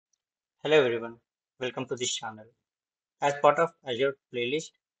Hello everyone, welcome to this channel. As part of Azure playlist,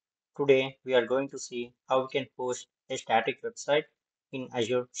 today we are going to see how we can host a static website in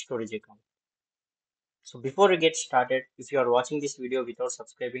Azure storage account. So before we get started, if you are watching this video without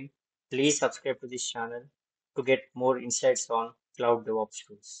subscribing, please subscribe to this channel to get more insights on cloud DevOps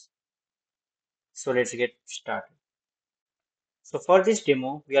tools. So let's get started. So for this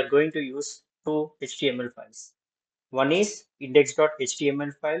demo, we are going to use two HTML files. One is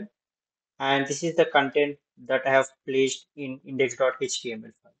index.html file, and this is the content that I have placed in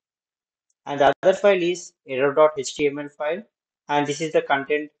index.html file. And the other file is error.html file, and this is the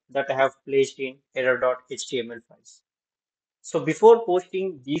content that I have placed in error.html files. So before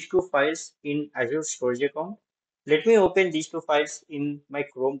posting these two files in Azure storage account, let me open these two files in my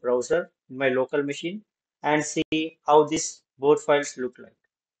Chrome browser in my local machine and see how these both files look like.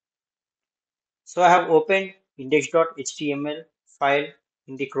 So I have opened index.html file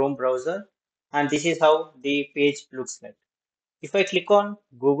in the Chrome browser, and this is how the page looks like. If I click on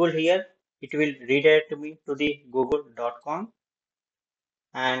Google here, it will redirect me to the google.com,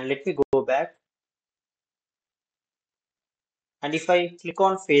 and let me go back. And if I click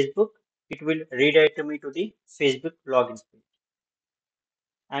on Facebook, it will redirect me to the Facebook login page.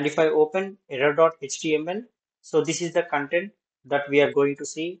 And if I open error.html, so this is the content that we are going to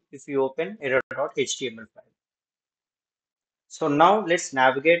see if you open error.html file. So now let's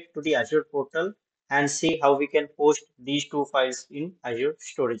navigate to the Azure portal and see how we can host these two files in Azure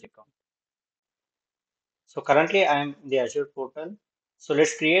storage account. So currently I am in the Azure portal. So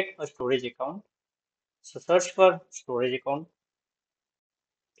let's create a storage account. So search for storage account,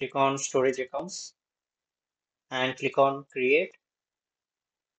 click on storage accounts and click on create.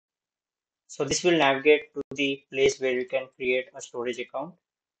 So this will navigate to the place where you can create a storage account.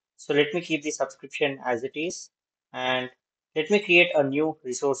 So let me keep the subscription as it is, and let me create a new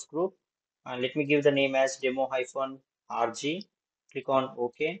resource group, and let me give the name as demo-rg. Click on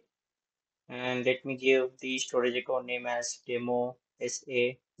OK, and let me give the storage account name as demo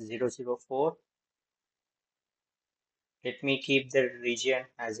SA004. Let me keep the region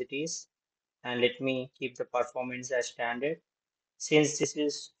as it is, and let me keep the performance as standard. Since this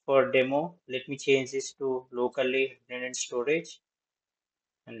is for demo, let me change this to locally redundant storage,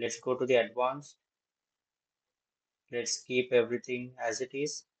 and let's go to the advanced. Let's keep everything as it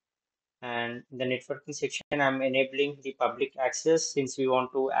is. And in the networking section, I'm enabling the public access since we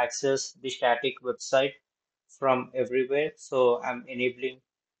want to access the static website from everywhere. So I'm enabling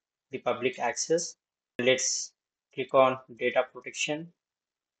the public access. Let's click on data protection.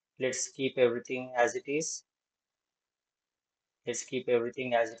 Let's keep everything as it is. Let's keep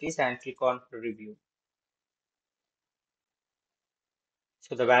everything as it is and click on review.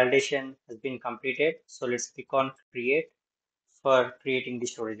 So the validation has been completed. So let's click on create for creating the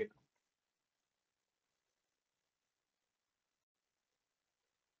storage account.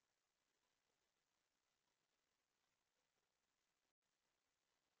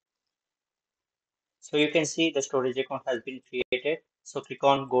 So you can see the storage account has been created. So click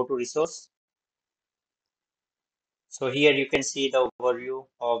on go to resource. So here you can see the overview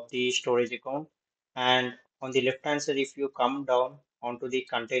of the storage account. And on the left hand side, if you come down onto the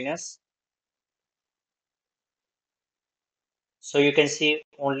containers, so you can see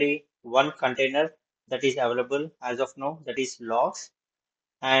only one container that is available as of now, that is logs.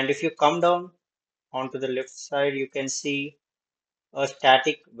 And if you come down onto the left side, you can see a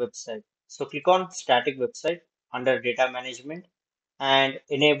static website. So click on static website under data management and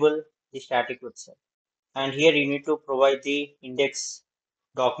enable the static website. And here you need to provide the index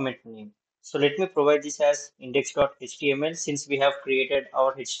document name. So let me provide this as index.html. Since we have created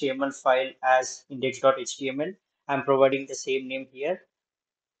our HTML file as index.html, I'm providing the same name here.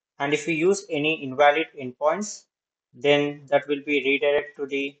 And if we use any invalid endpoints, then that will be redirected to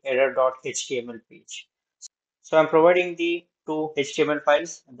the error.html page. So I'm providing the two HTML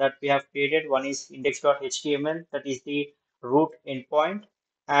files that we have created. One is index.html, that is the root endpoint.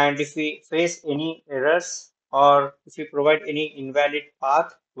 And if we face any errors or if we provide any invalid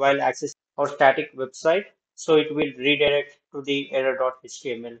path while accessing our static website, so it will redirect to the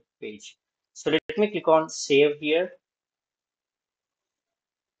error.html page. So let me click on save here.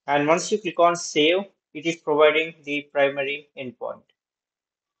 And once you click on save, it is providing the primary endpoint.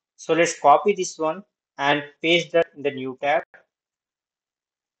 So let's copy this one and paste that in the new tab.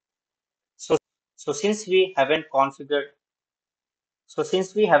 So, so since we haven't configured, so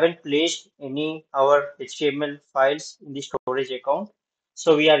since we haven't placed any our HTML files in the storage account,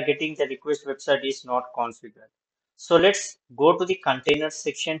 so we are getting the request website is not configured. So let's go to the containers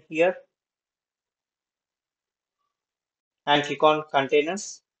section here and click on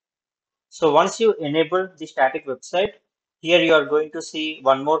containers. So once you enable the static website, here you are going to see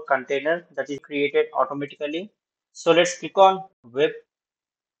one more container that is created automatically. So let's click on web,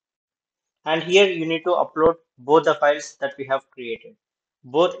 and here you need to upload both the files that we have created,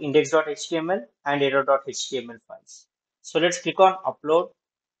 both index.html and error.html files. So let's click on upload,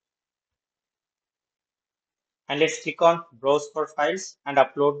 and let's click on browse for files and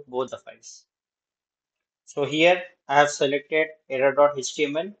upload both the files. So here I have selected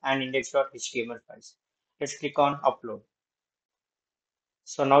error.html and index.html files. Let's click on upload.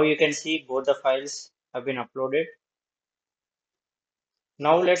 So now you can see both the files have been uploaded.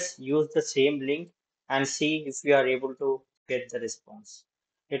 Now let's use the same link and see if we are able to get the response.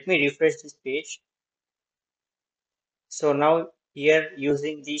 Let me refresh this page. So now here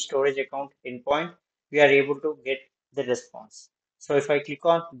using the storage account endpoint, we are able to get the response. So if I click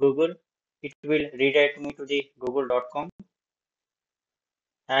on Google, it will redirect me to the google.com.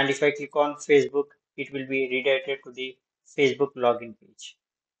 And if I click on Facebook, it will be redirected to the Facebook login page.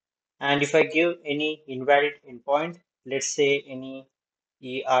 And if I give any invalid endpoint, let's say any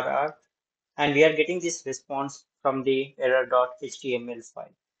ERR, and we are getting this response from the error.html file.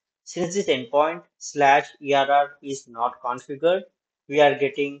 Since this endpoint /err is not configured, we are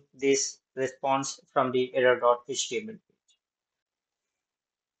getting this response from the error.html page.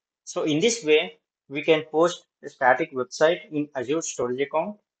 So in this way, we can post a static website in Azure storage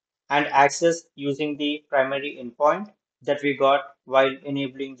account and access using the primary endpoint that we got while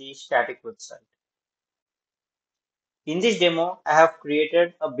enabling the static website. In this demo, I have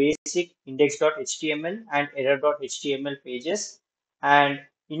created a basic index.html and error.html pages. And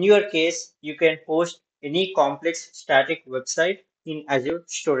in your case, you can host any complex static website in Azure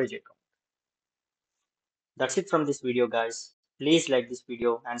storage account. That's it from this video, guys. Please like this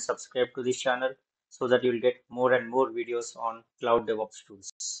video and subscribe to this channel so that you'll get more and more videos on cloud DevOps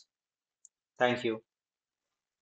tools. Thank you.